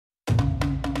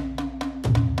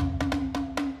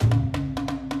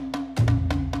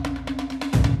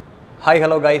Hi,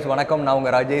 hello guys, வணக்கம். நான்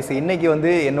உங்க ராஜேஷ். இன்னைக்கு வந்து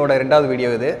என்னோட இரண்டாவது வீடியோ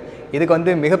இது. இதுக்கு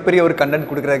வந்து மிகப்பெரிய ஒரு கண்டென்ட்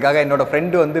கொடுக்கிறதுக்காக என்னோட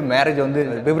ஃப்ரெண்ட் வந்து மேரேஜ் வந்து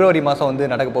பிப்ரவரி மாதம் வந்து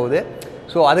நடக்க போகுது.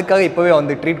 ஸோ அதுக்காக இப்போவே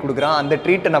வந்து ட்ரீட் கொடுக்குறான். அந்த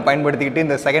ட்ரீட்டை நான் பயன்படுத்திக்கிட்டு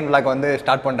இந்த செகண்ட் vlog வந்து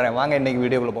ஸ்டார்ட் பண்ணுறேன். வாங்க இன்னைக்கு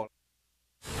வீடியோக்குள்ள போகலாம்.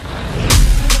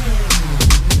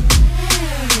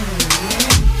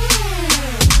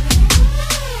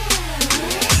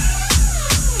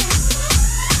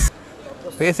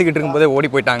 பேசிக்கிட்டு இருக்கும்போதே ஓடி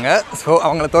போயிட்டாங்க. ஸோ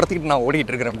அவங்கள துரத்திக்கிட்டு நான்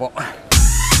ஓடிக்கிட்டு இருக்கிறேன் இப்போ.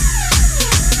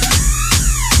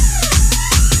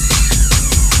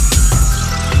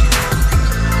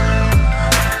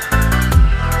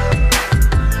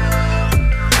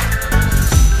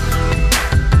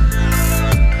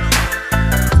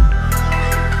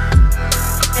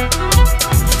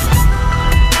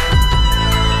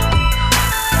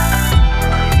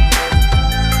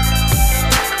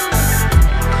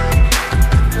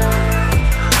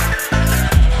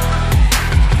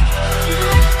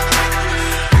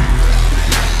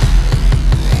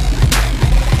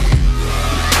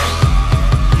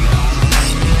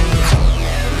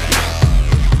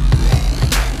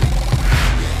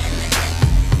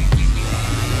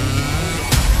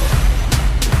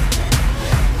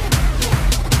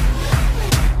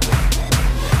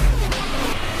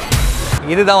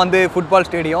 இதுதான் வந்து ஃபுட்பால்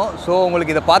ஸ்டேடியம். ஸோ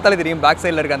உங்களுக்கு இதை பார்த்தாலே தெரியும், பேக்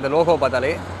சைடில் இருக்க அந்த லோகோ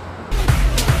பார்த்தாலே.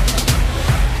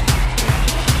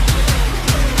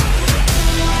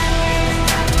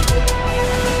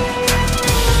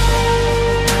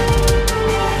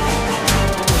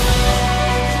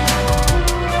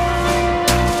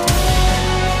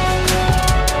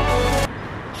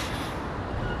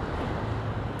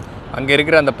 அங்கே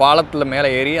இருக்கிற அந்த பாலத்தில் மேலே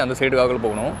ஏறி அந்த சைடு வாக்கில்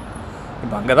போகணும்.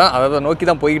 இப்போ அங்கே தான் அதை நோக்கி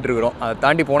தான் போய்கிட்டு இருக்கிறோம். அதை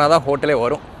தாண்டி போனால் தான் ஹோட்டலே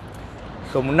வரும்.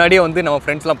 ஸோ முன்னாடியே வந்து நம்ம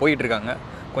ஃப்ரெண்ட்ஸ்லாம் போயிட்டுருக்காங்க.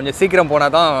 கொஞ்சம் சீக்கிரம்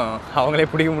போனால் தான் அவங்களே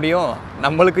பிடிக்க முடியும்.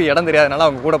 நம்மளுக்கு இடம் தெரியாதனால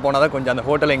அவங்க கூட போனால் தான் கொஞ்சம் அந்த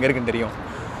ஹோட்டல் எங்கே இருக்குன்னு தெரியும்.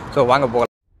 ஸோ வாங்க போகலாம்.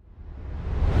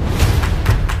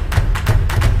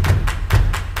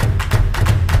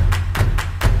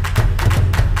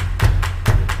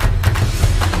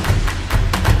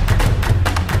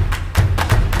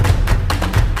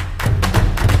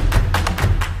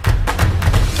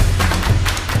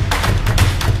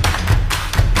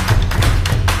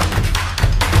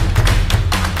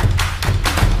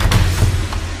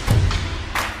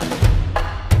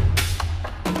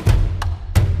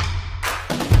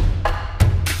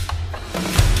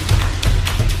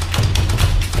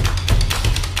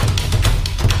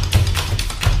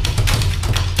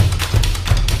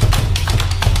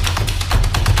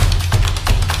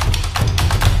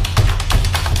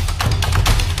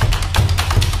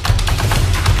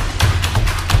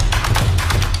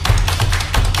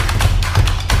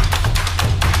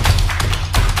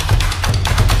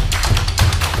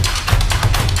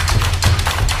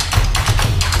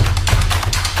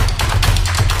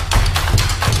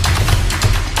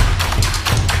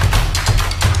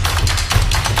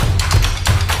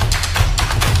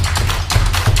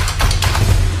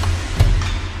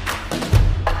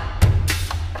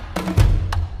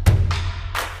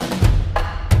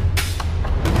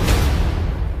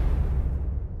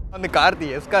 வந்து கார்த்தி,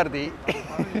 எஸ் கார்த்தி.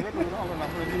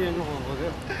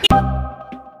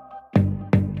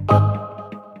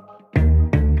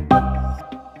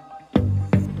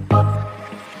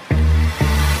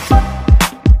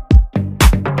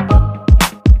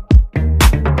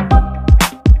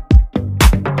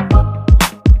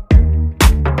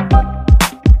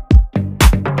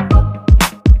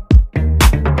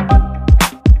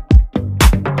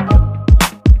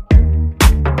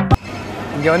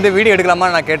 இங்கே வந்து வீடியோ எடுக்கலாமா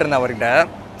நான் கேட்டிருந்தேன் அவர்கிட்ட.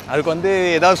 அதுக்கு வந்து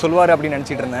ஏதாவது சொல்லுவார் அப்படின்னு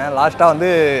நினச்சிட்டு இருந்தேன். லாஸ்ட்டாக வந்து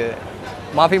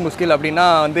மாஃபி முஸ்கில் அப்படின்னா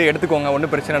வந்து எடுத்துக்கோங்க,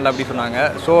 ஒன்றும் பிரச்சனை இல்லை அப்படி சொன்னாங்க.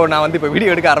 ஸோ நான் வந்து இப்போ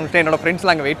வீடியோ எடுக்க ஆரம்பிச்சிட்டேன். என்னோடய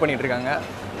ஃப்ரெண்ட்ஸ்லாம் அங்கே வெயிட் பண்ணிகிட்டு இருக்காங்க.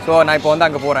 ஸோ நான் இப்போ வந்து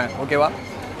அங்கே போகிறேன். ஓகேவா?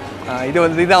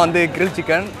 இதுதான் வந்து கிரில்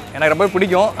சிக்கன். எனக்கு ரொம்ப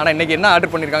பிடிக்கும். ஆனால் இன்றைக்கி என்ன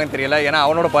ஆர்டர் பண்ணியிருக்காங்கன்னு தெரியல. ஏன்னா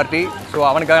அவனோட பார்ட்டி. ஸோ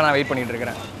அவனுக்காக நான் வெயிட் பண்ணிகிட்டு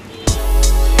இருக்கிறேன்.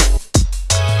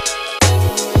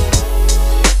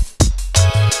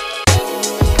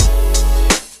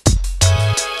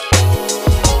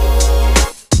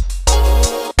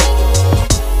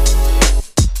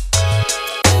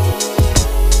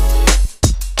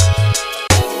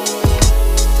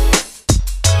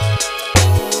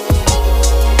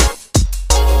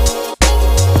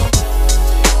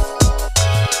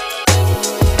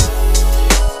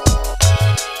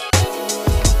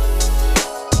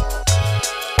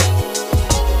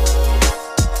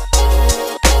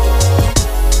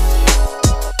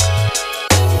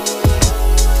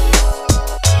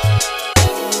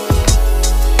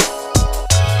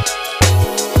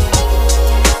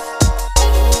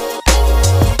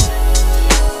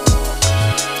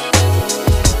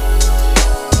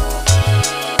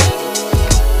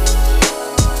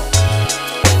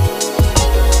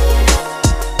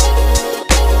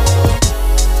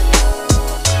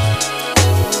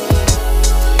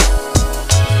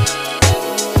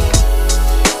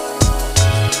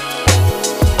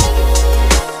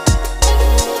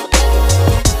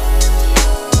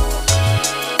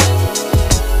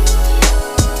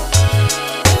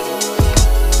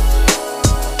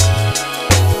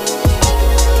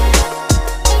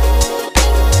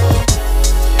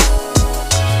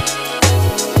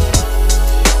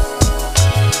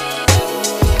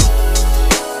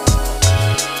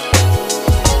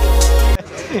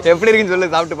 எப்படி இருக்குன்னு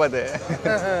சொல்லு சாப்பிட்டு பார்த்து.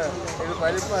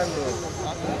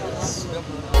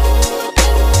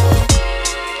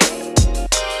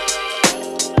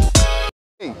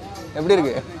 எப்படி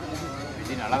இருக்கு?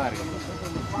 நல்லா தான் இருக்கு.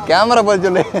 கேமரா பார்த்து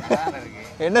சொல்லு.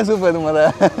 என்ன சூப் அது முத?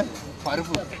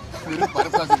 பருப்பு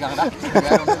பருப்பு வச்சுருக்காங்கடா.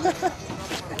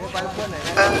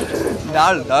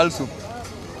 டால் சூப்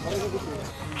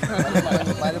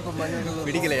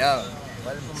பிடிக்கலையா?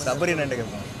 சபரி நண்டு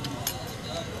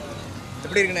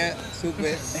எப்படி இருக்குண்ணே சூப்பு?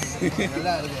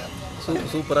 நல்லா இருக்கு.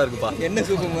 சூப்பராக இருக்குப்பா. என்ன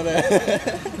சூப்பு முத?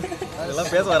 அதெல்லாம்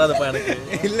பேச வராதுப்பா எனக்கு.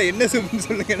 இல்லை என்ன சூப்புன்னு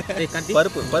சொல்லுங்க.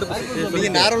 பருப்பு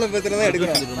நீங்கள் நார்மலாக பேசுகிறதா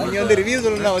எடுக்கணும். நீங்கள் வந்து ரிவ்யூ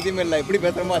சொல்லணும்னு அவசியமே இல்லை. எப்படி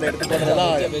பேசுகிறோமோ அதை எடுத்து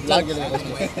போகிறதெல்லாம்.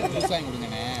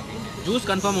 ஜூஸ்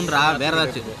கன்ஃபார்ம் உண்டா வேற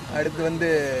ஏதாச்சும்? அடுத்து வந்து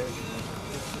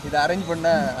இதை அரேஞ்ச் பண்ண,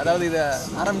 அதாவது இதை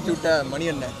ஆரம்பிச்சு விட்ட மணி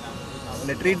அண்ணன்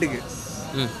இந்த ட்ரீட்டுக்கு.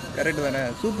 கரெக்டு தானே?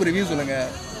 சூப்பர் ரிவ்யூ சொல்லுங்க.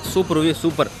 Super review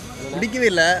super. பிடிக்கவே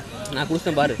இல்லை, நான்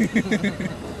குடிச்சேன் பாரு.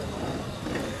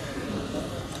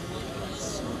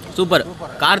 சூப்பர்.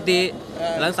 கார்த்தி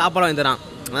எல்லாம் சாப்பாடு வாங்கி தரான்.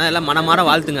 அதான் எல்லாம் மனமாற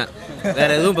வாழ்த்துங்க. வேற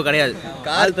எதுவும் இப்போ கிடையாது.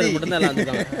 கார்த்தி மட்டும்தான் எல்லாம்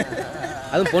வந்துருக்காங்க.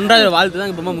 அதுவும் பொன்ராஜோட வாழ்த்து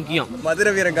தான் இப்போ ரொம்ப முக்கியம்.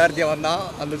 மதுரை வீரன் கார்த்தியா வந்தான்,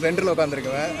 அந்த சென்டரில்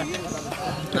உட்காந்துருக்குவேன்.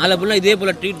 நாளை ஃபுல்லாக இதே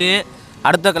போல் ட்ரீட்டு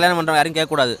அடுத்த கல்யாணம் பண்ணுறவங்க யாரும்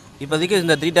கேட்கக்கூடாது. இப்போதைக்கு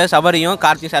இந்த ட்ரீட்டை சபரியும்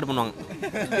கார்த்தியும் ஷேர் பண்ணுவாங்க.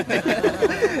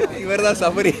 இவர் தான்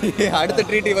சபரி. அடுத்த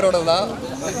ட்ரீட் இவரோட தான்.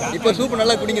 இப்போ சூப்பு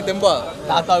நல்லா குடிங்க தெம்பா.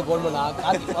 தாத்தாவுக்கு ஃபோன் பண்ணா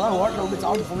ஹோட்டலில் விட்டு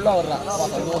சாப்பிட்டு ஃபுல்லாக வர்றான்.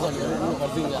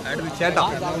 அடுத்து சேட்டா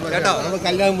நம்ம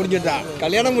கல்யாணம் முடிஞ்சுட்டா.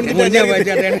 கல்யாணம் முடிஞ்சு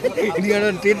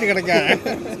இன்னொரு ட்ரீட்டு கிடைக்காது.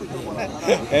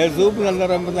 சூப்பு நல்லா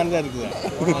ரொம்ப நல்லா இருக்குது.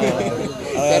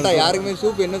 சேட்டா யாருக்குமே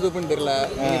சூப்பு என்ன சூப்புன்னு தெரியல.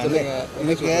 நீங்கள் சொல்லுங்க.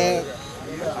 இதுக்கு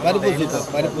பருப்பு சூப்பு.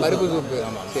 பருப்பு சூப்பு.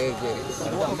 சரி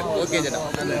ஓகே சேட்டா.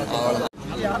 அவ்வளோதான்.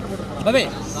 பவே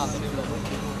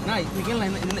நான் இது கேள்வி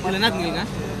இதில் என்ன கேளுங்க?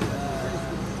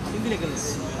 ஹிந்தியில் கேளுங்க.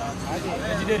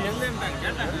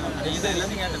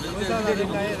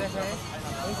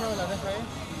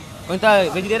 கொஞ்சம்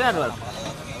வெஜிடேரியன்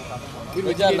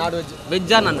வெஜ்ஜா நான்வெஜ்?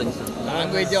 வெஜ்ஜா நான்வெஜ்?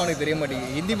 லாங்குவேஜே அவனுக்கு தெரிய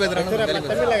மாட்டேங்குது. ஹிந்தி பேசுகிறான்னு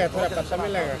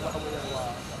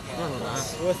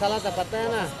वो सलाद पता है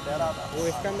ना, वो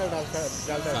इसके अंदर डालता है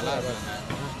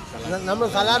நம்ம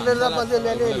சலாட் இருந்தா வந்து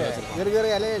இலையில கிரகிர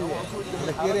இலையில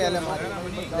இந்த கீரை இலை மாதிரி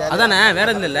அதானே, வேற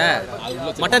எதுவும் இல்லை.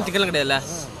 மட்டன் சிக்கன் கிடையாதுல்ல?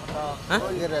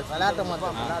 சலாட்டை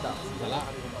மட்டும்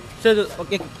சரி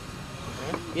ஓகே.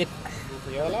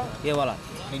 ये वाला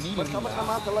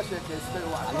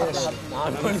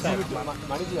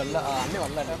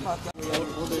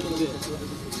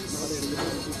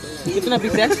कितना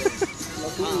पीस है?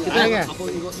 कितना है?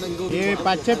 ये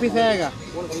 5-6 पीस आएगा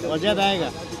और ज़्यादा आएगा.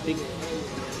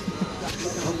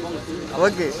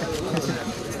 ஓகே.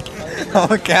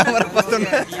 அவன் கேமரா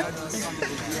பார்த்தோன்னே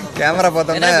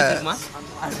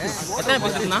எத்தனை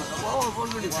பீஸ் இருக்குண்ணா?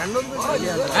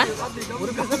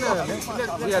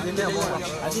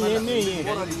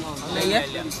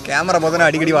 கேமரா பார்த்தோன்னே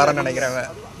அடிக்கடி வரான்னு நினைக்கிறேன்.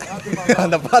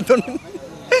 அந்த பார்த்தோன்னு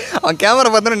அவன் கேமரா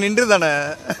பார்த்தோன்னே நின்று தானே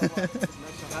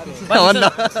அவன்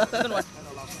தான்.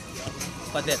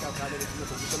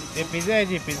 ये पिज़्ज़ा है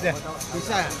जी, पिज़्ज़ा.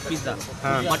 पिज़्ज़ा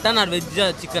मटन और वेज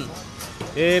चिकन.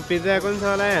 ये पिज़्ज़ा कौन सा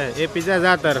वाला है? ये पिज़्ज़ा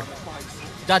ज़ातर.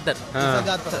 हाँ.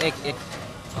 एक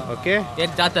ओके.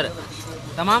 एक जातर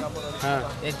तमाम. हाँ.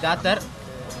 एक जातर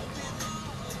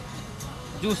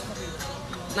जूस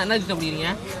ना जूस पी रही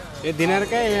हैं. ये डिनर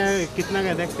का है या कितना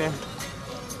का देखते हैं?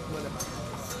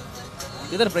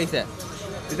 इधर प्राइस है.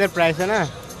 इधर प्राइस है ना.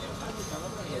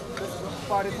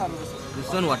 This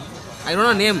one what? I don't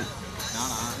know name.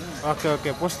 Okay okay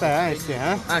पूछता है इससे.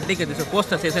 हाँ हाँ ठीक है. दिस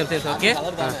पोस्टर से ओके.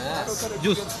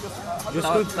 जूस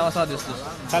तवा जूस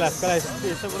खलास खलास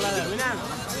इससे बोला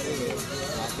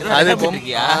அது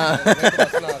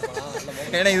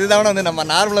ஏன்னா இதுதான் வந்து நம்ம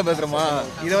நார்மலாக பேசுகிறோமா,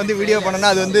 இதை வந்து வீடியோ பண்ணோன்னா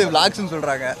அது வந்து விளாக்ஸ்ன்னு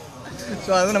சொல்கிறாங்க.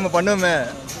 ஸோ அது நம்ம பண்ணுவோமே.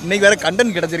 இன்னைக்கு வேறு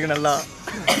கண்டென்ட் கிடச்சிருக்கு நல்லா.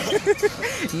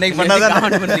 இன்னைக்கு பண்ணாதான்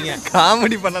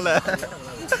காமெடி பண்ணலை.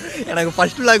 எனக்கு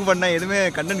ஃபர்ஸ்ட் விளாக் பண்ணேன், எதுவுமே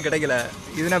கண்டென்ட் கிடைக்கல.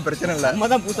 இதுனா பிரச்சனை இல்லை. நம்ம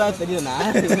தான் புதுசாக தெரியுதுண்ணா.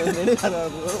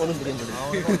 ஒன்றும் தெரிய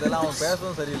முடியும். அவன்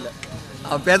பேசவும் சரியில்லை.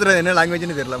 அவன் பேசுகிறது என்ன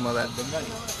லாங்குவேஜ்னு தெரியல முதல்ல.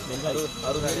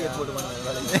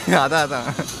 அதான்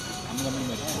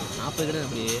 40 கிடையாது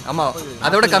அப்படி. ஆமாம்,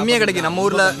 அதை விட கம்மியாக கிடைக்கும். நம்ம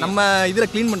ஊரில் நம்ம இதில்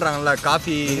க்ளீன் பண்ணுறாங்கல்ல,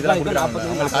 காஃபி இதெல்லாம் கொடுக்குறாங்க.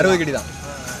 உங்களுக்கு 60 கடி தான்.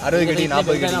 60 கடி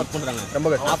 40 கடி பண்ணுறாங்க. ரொம்ப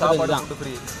கஷ்டம். சாப்பாடு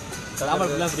ஃப்ரீ. சாப்பாடு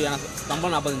ஃபுல்லாக ஃப்ரீ. ஆனால்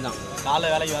சம்பளம் 45 தான். காலை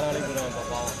வேலைக்கு வேறு வேலைக்கு போயிடுவாங்க.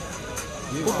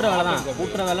 கூட்டுற வேலை தான்.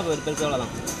 கூட்டுற வேலை பெருக்க வேலை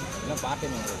தான். இல்லை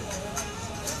பார்ட்டேன்.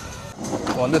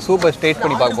 இப்போ வந்து சூப்பர் டேஸ்ட்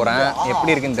பண்ணி பார்க்க போகிறேன்.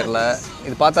 எப்படி இருக்குன்னு தெரில.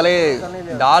 இது பார்த்தாலே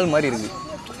டால் மாதிரி இருக்குது.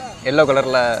 எல்லோ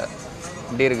கலரில்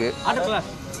இப்படி இருக்குது.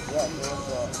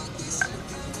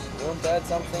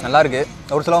 நல்லா இருக்கு.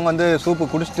 ஒரு சிலவங்க வந்து சூப்பு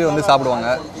குடிச்சிட்டு வந்து சாப்பிடுவாங்க.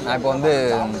 நான் இப்போ வந்து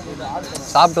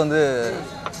சாப்பிட்டு வந்து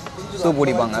சூப்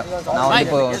குடிப்பாங்க. நான் வந்து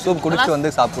இப்போ சூப் குடிச்சிட்டு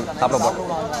வந்து சாப்பிட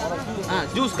போகிறேன்.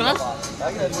 ஜூஸ் கலர்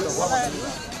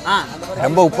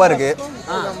ரொம்ப உப்பாக இருக்கு.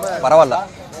 பரவாயில்ல,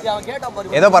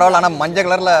 ஏதோ பரவாயில்ல. ஆனால் மஞ்சள்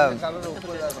கலரில்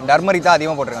டர்மரிக் தான்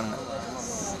அதிகமாக போட்டிருக்காங்க.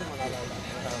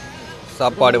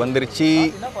 சாப்பாடு வந்துருச்சு.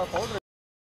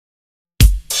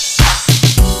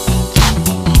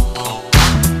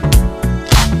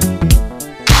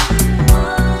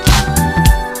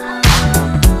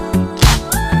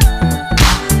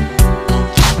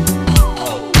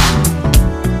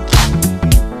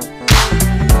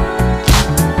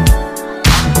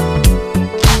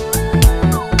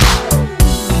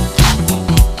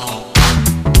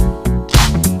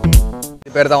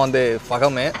 பேர் தான் வந்து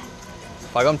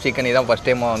ஃபகம் சிக்கன். இதான் ஃபஸ்ட்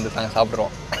டைமாக வந்து நாங்கள்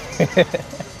சாப்பிட்றோம்.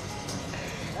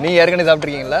 நீங்கள் ஏற்கனவே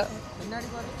சாப்பிட்ருக்கீங்களா?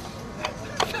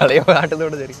 தலையை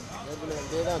ஆட்டத்தோடு சரி.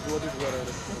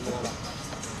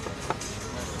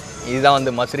 இதுதான்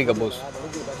வந்து மஸ்ரி கபூஸ்.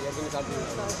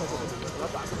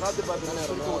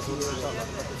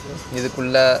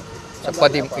 இதுக்குள்ள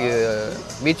சப்பாத்தி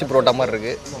பீச் புரோட்டா மாதிரி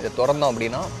இருக்குது. இதை திறந்தோம்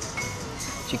அப்படின்னா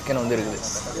சிக்கன் வந்து இருக்குது.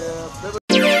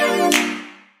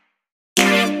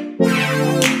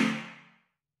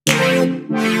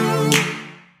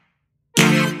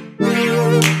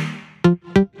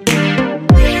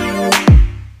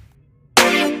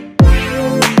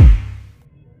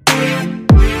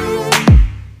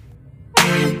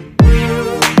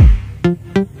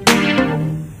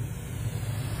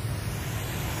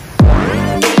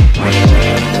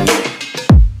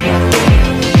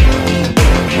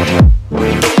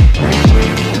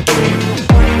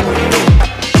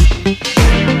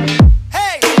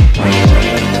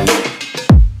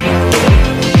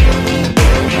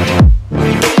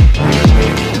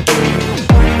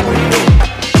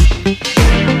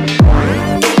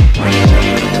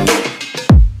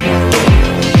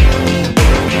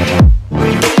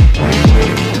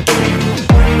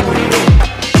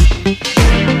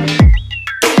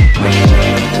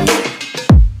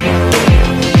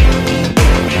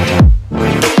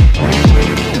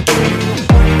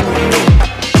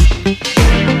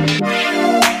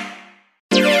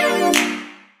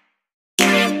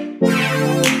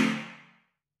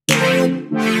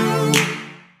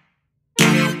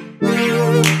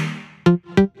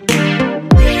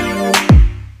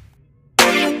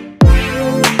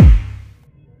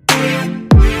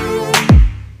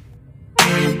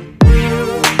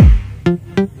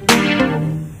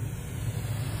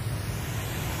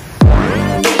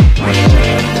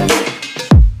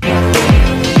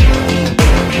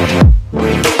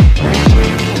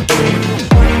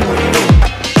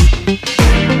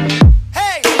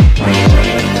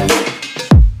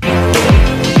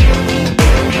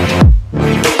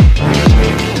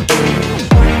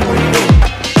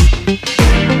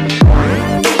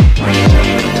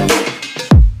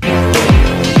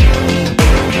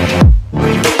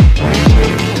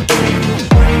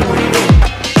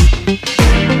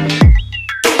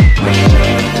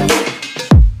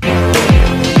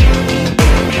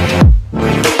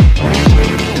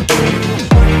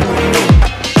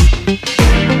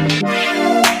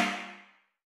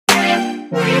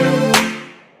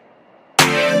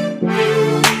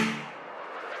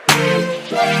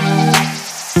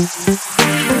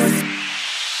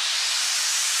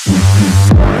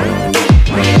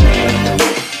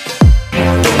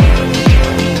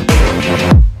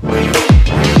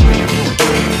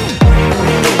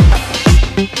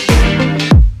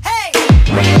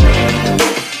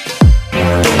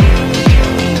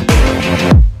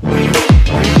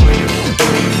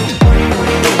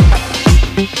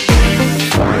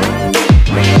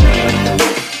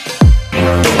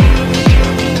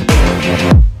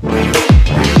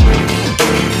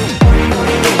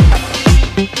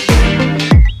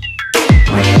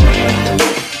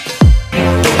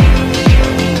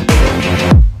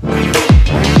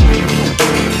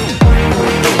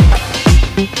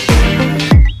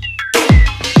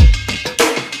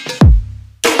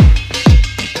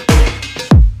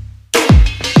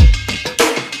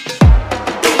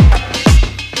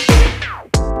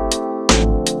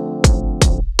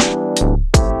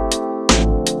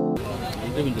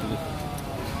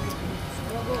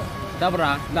 சாப்பிட்றா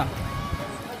இந்தா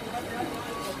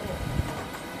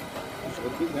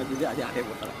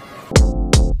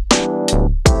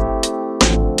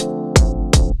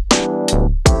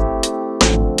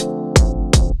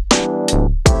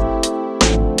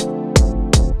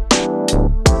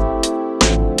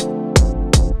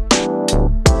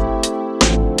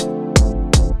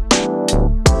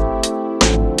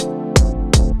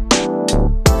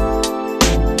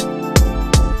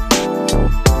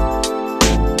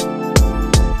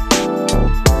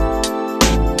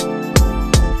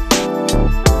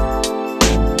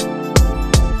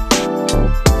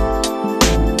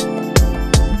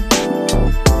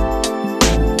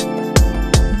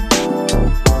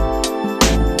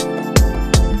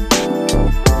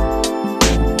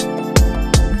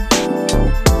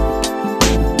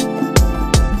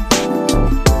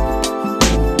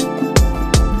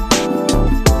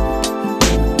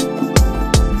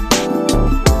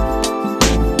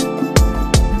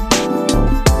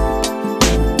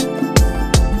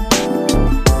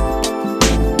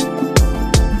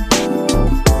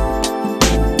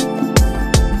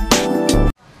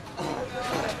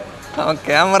அவன்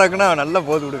கேமராக்குன்னா அவன் நல்லா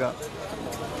போது கொடுக்கான்.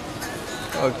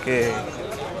 Okay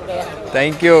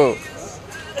thank you.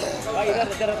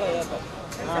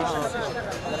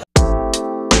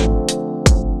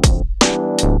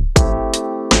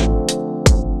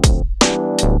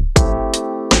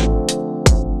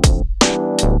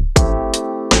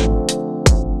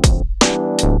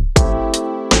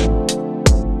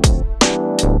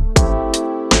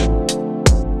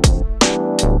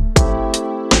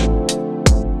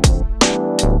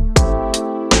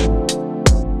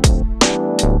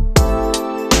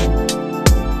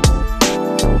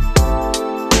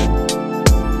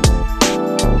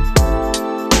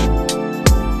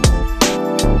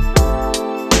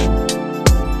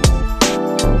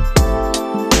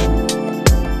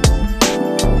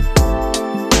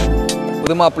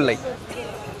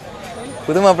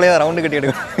 புது மாப்பிள்ளையை ரவுண்டு கட்டி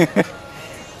எடுக்கும்.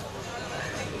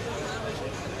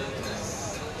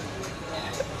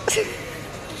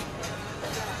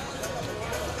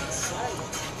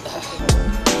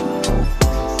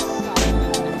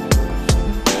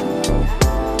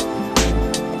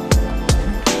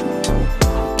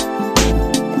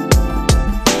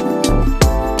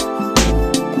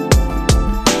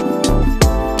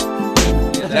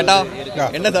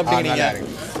 என்ன சாப்பிட்டீங்க நீங்க?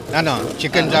 நானும்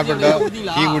சிக்கன் சாப்பிட்டோம்,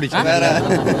 டீ குடிச்சேன். வேற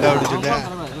குடிச்சுட்டேன்.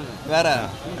 வேற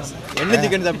என்ன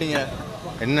சிக்கன் சாப்பிட்டீங்க?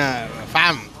 என்ன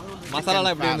ஃபேம்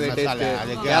மசாலாலாம் எப்படி இருந்தது டேஸ்ட்?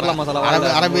 அது கேரளா மசாலா,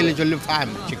 அரபியில் சொல்லி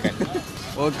ஃபேம் சிக்கன்.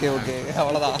 ஓகே ஓகே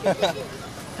அவ்வளோதான்.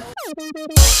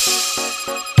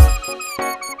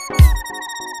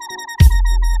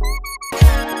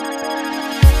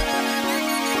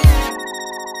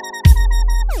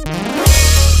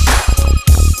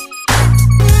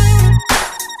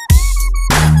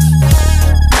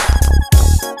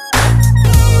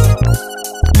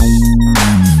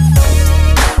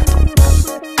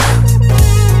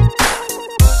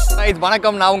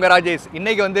 வணக்கம், நான் உங்கள் ராஜேஷ்.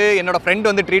 இன்றைக்கி வந்து என்னோடய ஃப்ரெண்ட்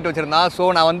வந்து ட்ரீட் வச்சுருந்தான். ஸோ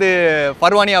நான் வந்து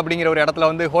farwaniya அப்படிங்கிற ஒரு இடத்துல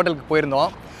வந்து ஹோட்டலுக்கு போயிருந்தோம்.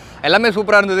 எல்லாமே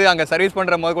சூப்பராக இருந்தது. அங்கே சர்வீஸ்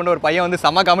பண்ணுற முதற்கொண்டு ஒரு பையன் வந்து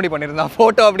செம்ம காமெடி பண்ணியிருந்தான்.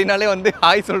 ஃபோட்டோ அப்படின்னாலே வந்து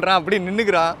ஹாய் சொல்கிறான், அப்படி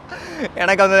நின்றுக்கிறான்.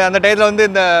 எனக்கு அந்த டயத்தில் வந்து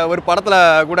இந்த ஒரு படத்தில்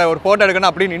கூட ஒரு ஃபோட்டோ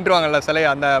எடுக்கணும் அப்படி நின்றுவாங்கல்ல சிலை,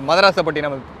 அந்த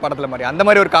மதராசப்பட்டினம் படத்தில் மாதிரி, அந்த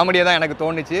மாதிரி ஒரு காமெடியாக தான் எனக்கு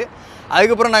தோணுச்சு.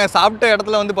 அதுக்கப்புறம் நாங்கள் சாப்பிட்ட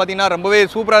இடத்துல வந்து பார்த்திங்கன்னா ரொம்பவே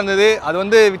சூப்பராக இருந்தது. அது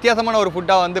வந்து வித்தியாசமான ஒரு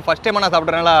ஃபுட்டாக வந்து ஃபஸ்ட் டைமாக நான்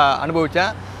சாப்பிட்றதுனால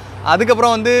அனுபவித்தேன்.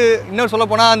 அதுக்கப்புறம் வந்து இன்னொரு சொல்ல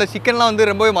போனால் அந்த சிக்கன்லாம் வந்து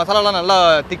ரொம்பவே மசாலாலாம் நல்லா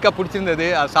திக்காக பிடிச்சிருந்தது.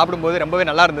 அது சாப்பிடும்போது ரொம்பவே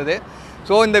நல்லா இருந்தது.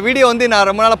 ஸோ இந்த வீடியோ வந்து நான்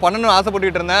ரொம்ப நாளாக பண்ணணும்னு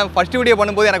ஆசைப்பட்டுக்கிட்டு இருந்தேன். ஃபஸ்ட் வீடியோ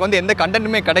பண்ணும்போது எனக்கு வந்து எந்த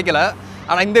கண்டென்ட்டுமே கிடைக்கல.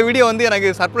 ஆனால் இந்த வீடியோ வந்து எனக்கு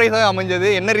சர்ப்ரைஸாக அமைஞ்சது.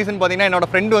 என்ன ரீசன் பார்த்தீங்கன்னா,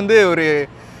 என்னோடய ஃப்ரெண்டு வந்து ஒரு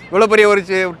இவ்வளோ பெரிய ஒரு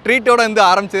ட்ரீட்டோடு வந்து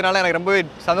ஆரம்பிச்சதுனால எனக்கு ரொம்பவே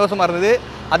சந்தோஷமாக இருந்தது.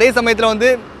 அதே சமயத்தில் வந்து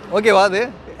ஓகேவா அது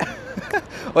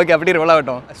ஓகே அப்படி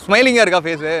ரொலாகட்டும். ஸ்மைலிங்காக இருக்கா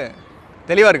ஃபேஸு?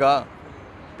 தெளிவாக இருக்கா?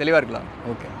 தெளிவாக இருக்கலாம்.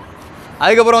 ஓகே.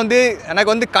 அதுக்கப்புறம் வந்து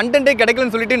எனக்கு வந்து கண்டென்ட்டே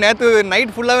கிடைக்கலன்னு சொல்லிட்டு நேற்று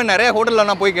நைட் ஃபுல்லாகவே நிறைய ஹோட்டலில்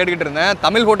நான் போய் கேட்டுக்கிட்டு இருந்தேன்,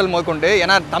 தமிழ் ஹோட்டல் முதற்கொண்டு.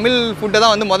 ஏன்னா தமிழ் ஃபுட்டை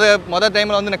தான் வந்து மொதல்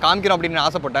டைமில் வந்து நான் காமிக்கிறோம் அப்படின்னு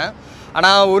ஆசைப்பட்டேன்.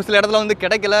 ஆனால் ஒரு சில இடத்துல வந்து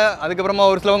கிடைக்கல. அதுக்கப்புறமா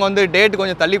ஒரு சிலவங்க வந்து டேட்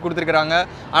கொஞ்சம் தள்ளி கொடுத்துருக்குறாங்க.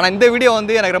 ஆனால் இந்த வீடியோ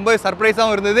வந்து எனக்கு ரொம்ப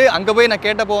சர்ப்ரைஸாகவும் இருந்தது. அங்கே போய் நான்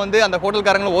கேட்டப்போ வந்து அந்த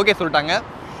ஹோட்டல்காரங்களும் ஓகே சொல்லிட்டாங்க.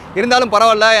 இருந்தாலும்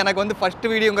பரவாயில்ல, எனக்கு வந்து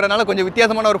ஃபஸ்ட்டு வீடியோங்கிறனால கொஞ்சம்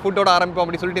வித்தியாசமான ஒரு ஃபுட்டோட ஆரம்பிப்போம்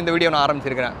அப்படின்னு சொல்லிட்டு இந்த வீடியோ நான்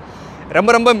ஆரம்பிச்சிருக்கிறேன்.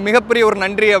 ரொம்ப மிகப்பெரிய ஒரு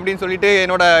நன்றி அப்படின்னு சொல்லிட்டு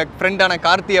என்னோடய ஃப்ரெண்டான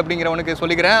கார்த்தி அப்படிங்கிறவனுக்கு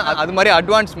சொல்லிக்கிறேன். அது மாதிரி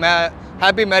அட்வான்ஸ்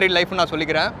ஹாப்பி மேரிட் லைஃப்னு நான்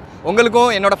சொல்லிக்கிறேன்.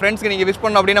 உங்களுக்கும் என்னோடய ஃப்ரெண்ட்ஸ்க்கு நீங்கள் விஷ்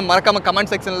பண்ணணும் அப்படின்னா மறக்காமல்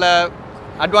கமெண்ட் செக்ஷனில்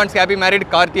அட்வான்ஸ் ஹாப்பி மேரிட்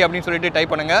கார்த்தி அப்படின்னு சொல்லிட்டு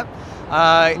டைப் பண்ணுங்கள்.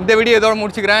 இந்த வீடியோ இதோட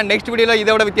முடிச்சுக்கிறேன். நெக்ஸ்ட் வீடியோவில்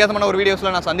இதோட வித்தியாசமான ஒரு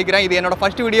வீடியோஸில் நான் சந்திக்கிறேன். இது என்னோட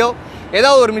ஃபஸ்ட் வீடியோ.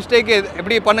 ஏதாவது ஒரு மிஸ்டேக்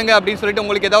எப்படி பண்ணுங்கள் அப்படின்னு சொல்லிட்டு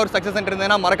உங்களுக்கு ஏதாவது ஒரு சக்ஸஸ்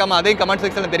இருந்ததுன்னா மறக்காமல் அதையும் கமெண்ட்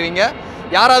செக்ஷனில் தெரிவிங்க.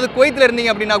 யாராவது குவைத்தில்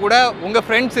இருந்தீங்க அப்படின்னா கூட உங்கள்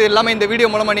ஃப்ரெண்ட்ஸ் எல்லாமே இந்த வீடியோ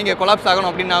மூலமாக நீங்கள் கொலாப்ஸ் ஆகணும்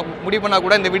அப்படின்னு நான் முடிவு பண்ணால்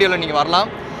கூட இந்த வீடியோவில் நீங்கள் வரலாம்.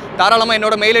 தாராளமாக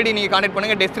என்னோட மெயில் ஐடி நீங்கள் கான்டெக்ட்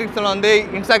பண்ணுங்கள். டிஸ்கிரிப்ஷனில் வந்து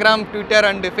இன்ஸ்டாகிராம், ட்விட்டர்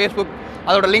அண்ட் ஃபேஸ்புக்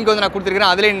அதோட லிங்க் வந்து நான்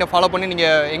கொடுத்துருக்கிறேன். அதிலே நீங்கள் ஃபாலோ பண்ணி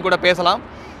நீங்கள் என் கூட பேசலாம்.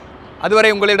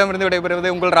 அதுவரை உங்களிடமிருந்து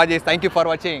விடைபெறுவது உங்கள் ராஜேஷ். தேங்க்யூ ஃபார்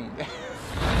வாட்சிங்.